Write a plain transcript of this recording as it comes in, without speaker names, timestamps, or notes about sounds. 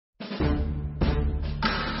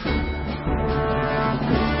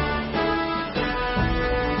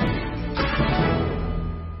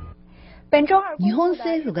日本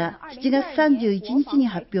政府が7月31日に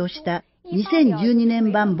発表した2012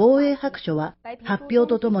年版防衛白書は発表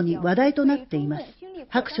とともに話題となっています。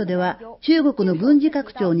白書では中国の軍事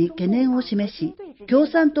拡張に懸念を示し、共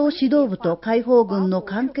産党指導部と解放軍の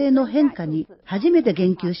関係の変化に初めて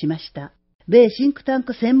言及しました。米シンクタン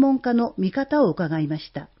ク専門家の見方を伺いま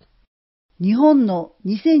した。日本の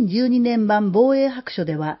2012年版防衛白書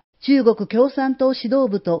では、中国共産党指導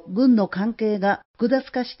部と軍の関係が複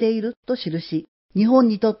雑化していると記し、日本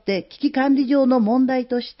にとって危機管理上の問題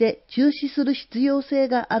として注視する必要性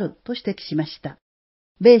があると指摘しました。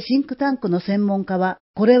米シンクタンクの専門家は、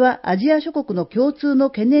これはアジア諸国の共通の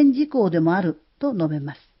懸念事項でもあると述べ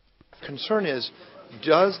ます。Concern is,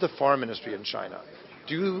 does the Foreign Ministry in China,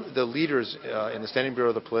 do the leaders in the Standing Bureau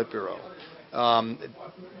of the Politburo,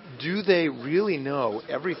 do they really know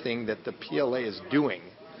everything that the PLA is doing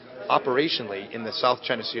operationally in the South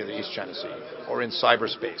China Sea or the East China Sea or in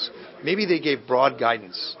cyberspace? Maybe they gave broad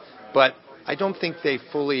guidance, but I don't think they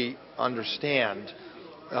fully understand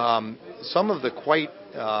some of the quite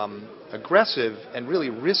aggressive and really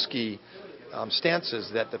risky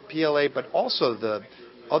stances that the PLA, but also the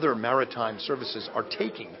other maritime services are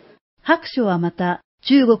taking. 白書はまた、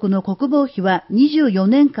中国の国防費は24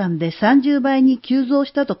年間で30倍に急増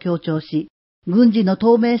したと強調し、軍事の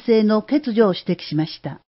透明性の欠如を指摘しまし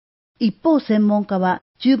た。一方専門家は、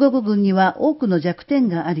中国軍には多くの弱点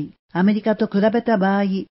があり、アメリカと比べた場合、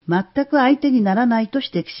全く相手にならないと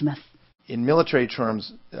指摘します。In military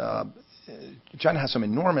terms, China has some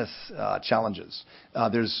enormous challenges.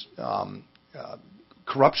 There's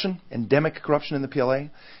corruption, endemic corruption in the PLA.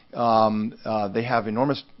 They have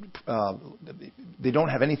enormous, they don't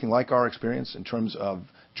have anything like our experience in terms of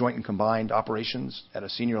joint and combined operations at a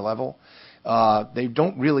senior level. They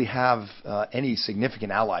don't really have any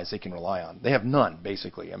significant allies they can rely on. They have none,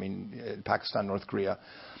 basically. I mean, Pakistan, North Korea.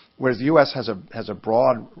 Whereas the U.S. has a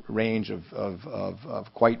broad range of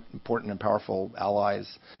quite important and powerful allies.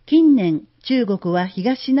 近年、中国は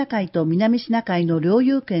東シナ海と南シナ海の領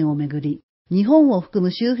有権をめぐり、日本を含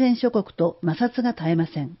む周辺諸国と摩擦が絶えま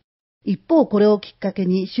せん。一方、これをきっかけ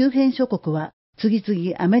に周辺諸国は次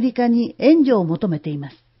々アメリカに援助を求めてい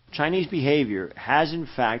ます。Chinese behavior has in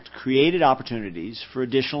fact created opportunities for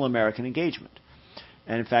additional American engagement,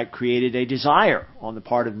 and in fact created a desire on the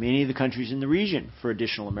part of many of the countries in the region for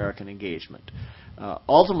additional American engagement.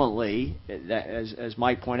 Ultimately, as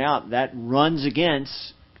Mike pointed out, that runs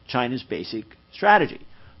against China's basic strategy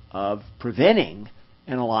of preventing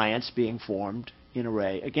an alliance being formed in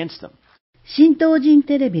array against them. 新東人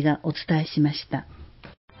テレビがお伝えしました。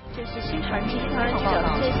这是新传记者，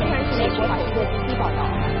这是美国某个经济报道。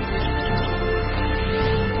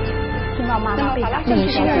听到吗？美国来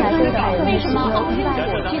的海为什么意外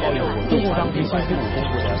的记者中国当地宣布公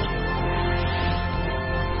布的？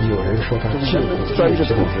有人说他是专制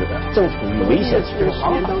统治的政府危险，这是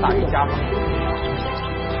航母打一家嘛。